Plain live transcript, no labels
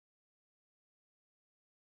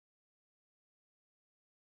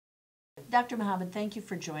Dr. Mohammed, thank you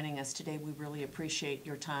for joining us today. We really appreciate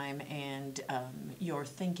your time and your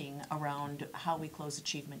thinking around how we close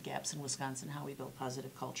achievement gaps in Wisconsin, how we build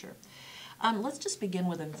positive culture. Let's just begin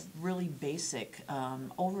with a really basic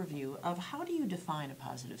overview of how do you define a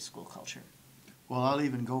positive school culture? Well, I'll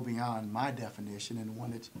even go beyond my definition and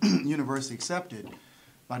one that's universally accepted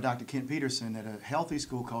by Dr. Kent Peterson, that a healthy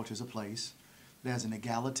school culture is a place that has an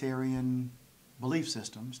egalitarian belief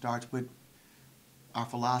system, starts with our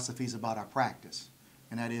philosophies about our practice,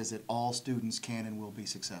 and that is that all students can and will be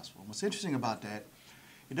successful. What's interesting about that,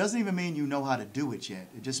 it doesn't even mean you know how to do it yet.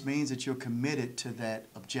 It just means that you're committed to that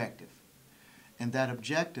objective. And that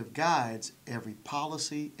objective guides every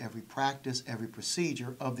policy, every practice, every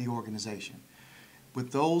procedure of the organization.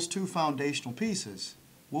 With those two foundational pieces,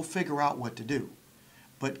 we'll figure out what to do.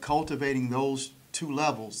 But cultivating those two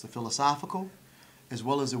levels, the philosophical as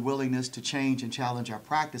well as the willingness to change and challenge our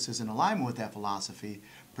practices in alignment with that philosophy,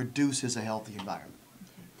 produces a healthy environment.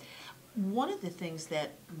 Okay. One of the things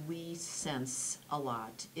that we sense a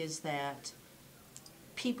lot is that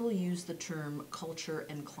people use the term culture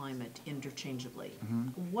and climate interchangeably.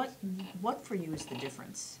 What for you is the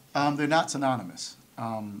difference? They're not synonymous.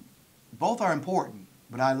 Both are important,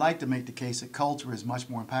 but I like to make the case that culture is much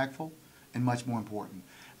more impactful and much more important.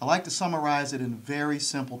 I like to summarize it in very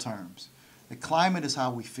simple terms. The climate is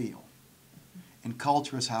how we feel, and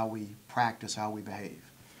culture is how we practice, how we behave.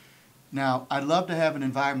 Now, I'd love to have an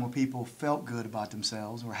environment where people felt good about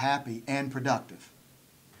themselves, were happy and productive.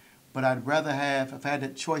 But I'd rather have, if I had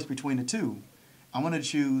that choice between the two, I'm going to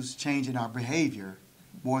choose changing our behavior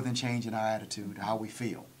more than changing our attitude, how we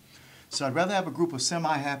feel. So I'd rather have a group of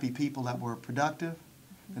semi-happy people that were productive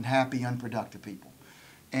than happy, unproductive people.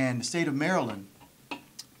 And the state of Maryland,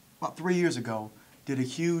 about 3 years ago, did a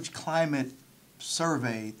huge climate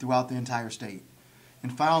survey throughout the entire state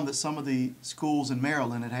and found that some of the schools in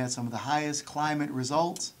Maryland that had some of the highest climate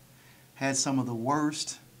results had some of the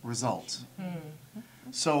worst results.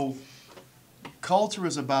 So culture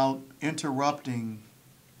is about interrupting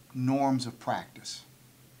norms of practice,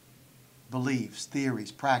 beliefs,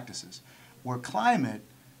 theories, practices, where climate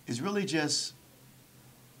is really just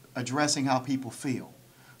addressing how people feel.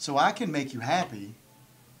 So I can make you happy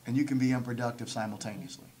and you can be unproductive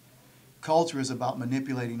simultaneously. Culture is about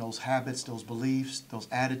manipulating those habits, those beliefs, those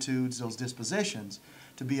attitudes, those dispositions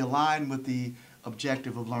to be aligned with the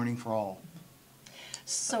objective of learning for all.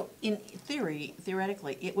 So in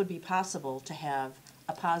theoretically, it would be possible to have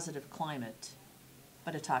a positive climate,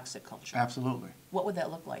 but a toxic culture. Absolutely. What would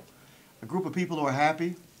that look like? A group of people who are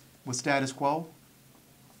happy with status quo,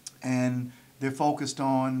 and they're focused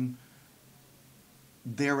on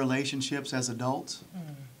their relationships as adults.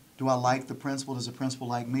 Do I like the principal? Does the principal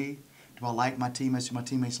like me? Do I like my teammates? Do my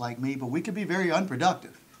teammates like me? But we could be very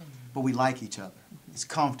unproductive, but we like each other. It's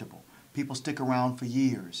comfortable. People stick around for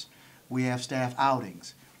years. We have staff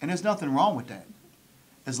outings, and there's nothing wrong with that.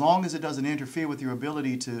 As long as it doesn't interfere with your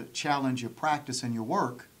ability to challenge your practice and your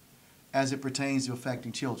work as it pertains to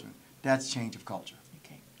affecting children. That's change of culture.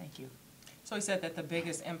 Okay, thank you. So he said that the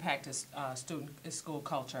biggest impact is school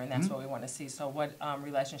culture, and that's what we want to see. So what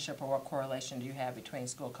relationship or what correlation do you have between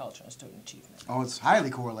school culture and student achievement? Oh, it's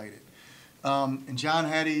highly correlated. In John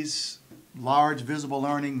Hattie's large visible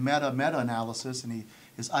learning meta-analysis and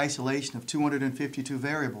his isolation of 252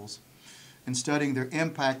 variables and studying their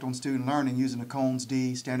impact on student learning using the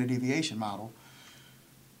Cones-D standard deviation model,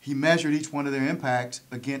 he measured each one of their impacts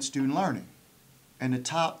against student learning. And the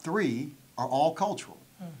top three are all cultural.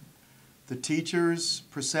 The teacher's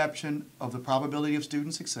perception of the probability of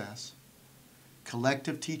student success,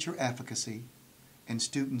 collective teacher efficacy, and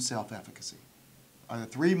student self-efficacy are the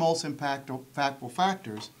three most impactful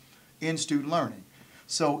factors in student learning.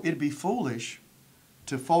 So it'd be foolish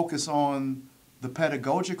to focus on the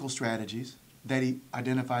pedagogical strategies that he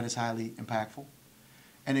identified as highly impactful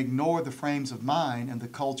and ignore the frames of mind and the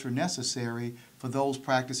culture necessary for those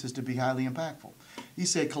practices to be highly impactful. He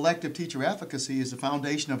said collective teacher efficacy is the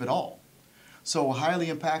foundation of it all. So a highly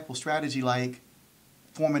impactful strategy like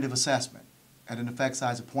formative assessment at an effect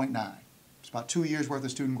size of 0.9, it's about 2 years worth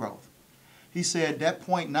of student growth. He said that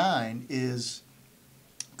 0.9 is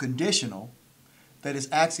conditional, that is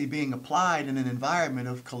actually being applied in an environment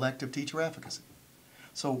of collective teacher efficacy.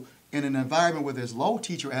 So in an environment where there's low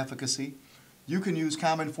teacher efficacy, you can use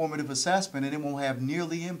common formative assessment and it won't have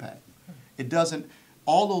nearly impact. It doesn't,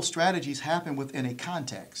 all those strategies happen within a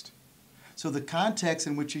context. So the context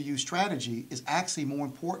in which you use strategy is actually more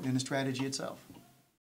important than the strategy itself.